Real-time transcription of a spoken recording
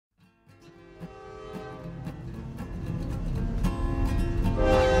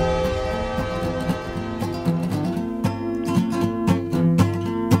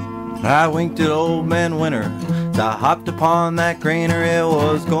I winked at old man Winter as I hopped upon that grainer. It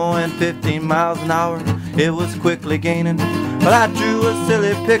was going 15 miles an hour, it was quickly gaining. But I drew a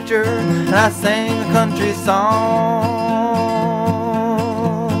silly picture and I sang a country song.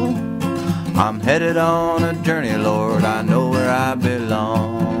 I'm headed on a journey, Lord, I know where I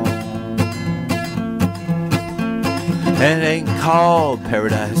belong. And it ain't called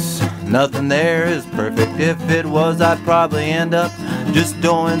paradise, nothing there is perfect. If it was, I'd probably end up just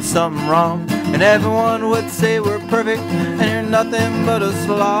doing something wrong, and everyone would say we're perfect and you're nothing but a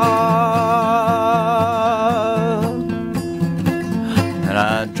slob. And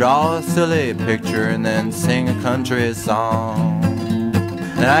I'd draw a silly picture and then sing a country song.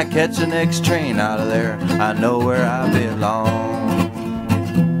 And I catch the next train out of there, I know where I belong.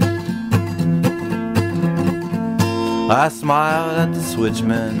 I smiled at the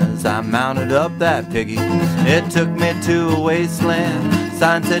switchman as I mounted up that piggy. It took me to a wasteland,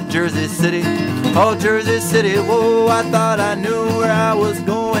 sign said Jersey City. Oh, Jersey City, whoa, I thought I knew where I was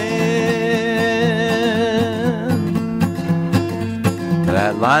going.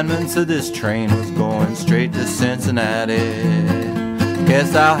 That lineman said this train was going straight to Cincinnati.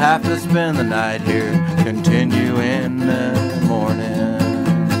 Guess I'll have to spend the night here, continue in the morning.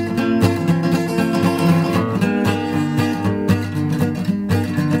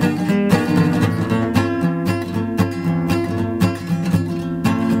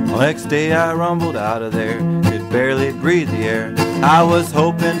 Next day I rumbled out of there, could barely breathe the air. I was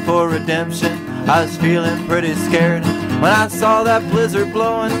hoping for redemption, I was feeling pretty scared. When I saw that blizzard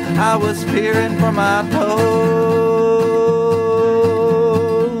blowing, I was fearing for my toes.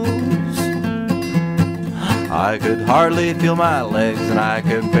 I could hardly feel my legs and I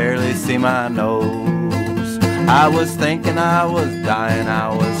could barely see my nose. I was thinking I was dying, I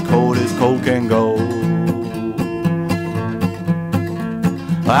was cold as coke and gold.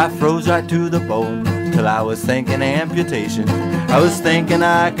 I froze right to the bone till I was thinking amputation. I was thinking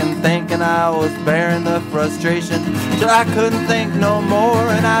I was bearing the frustration till I couldn't think no more,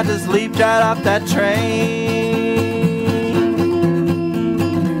 and I just leaped right off that train.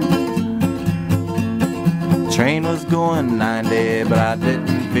 Train was going 90, but I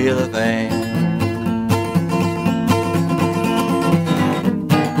didn't feel a thing.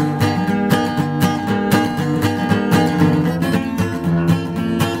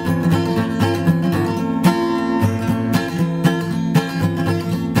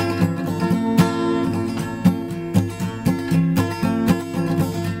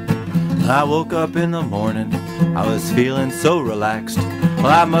 I woke up in the morning, I was feeling so relaxed. Well,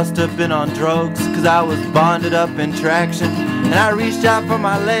 I must have been on drugs, cause I was bonded up in traction. And I reached out for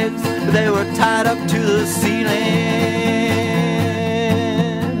my legs, but they were tied up to the ceiling.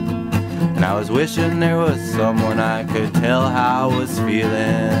 And I was wishing there was someone I could tell how I was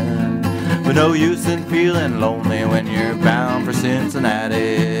feeling. But no use in feeling lonely when you're bound for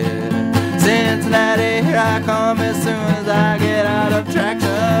Cincinnati. Cincinnati, here I come as soon as I get out of traction.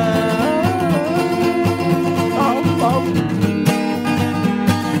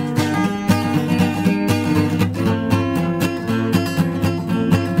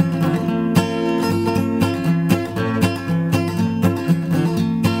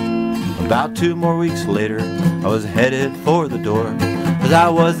 About 2 more weeks later, I was headed for the door, cause I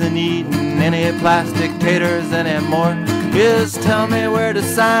wasn't eating any plastic taters anymore. Just tell me where to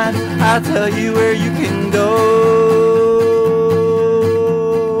sign, I'll tell you where you can go.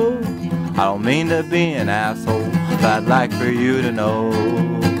 I don't mean to be an asshole, but I'd like for you to know,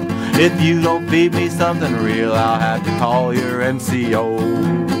 if you don't feed me something real, I'll have to call your NCO.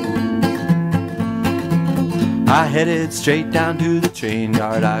 I headed straight down to the train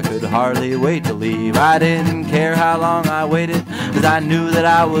yard, I could hardly wait to leave. I didn't care how long I waited, cause I knew that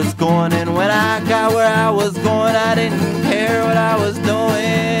I was going. And when I got where I was going, I didn't care what I was doing.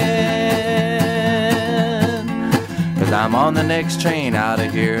 Cause I'm on the next train out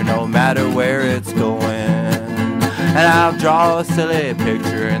of here, no matter where it's going. And I'll draw a silly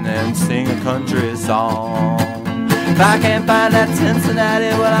picture and then sing a country song. If I can't find that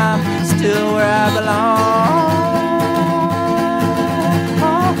Cincinnati, well, I'm still where I belong.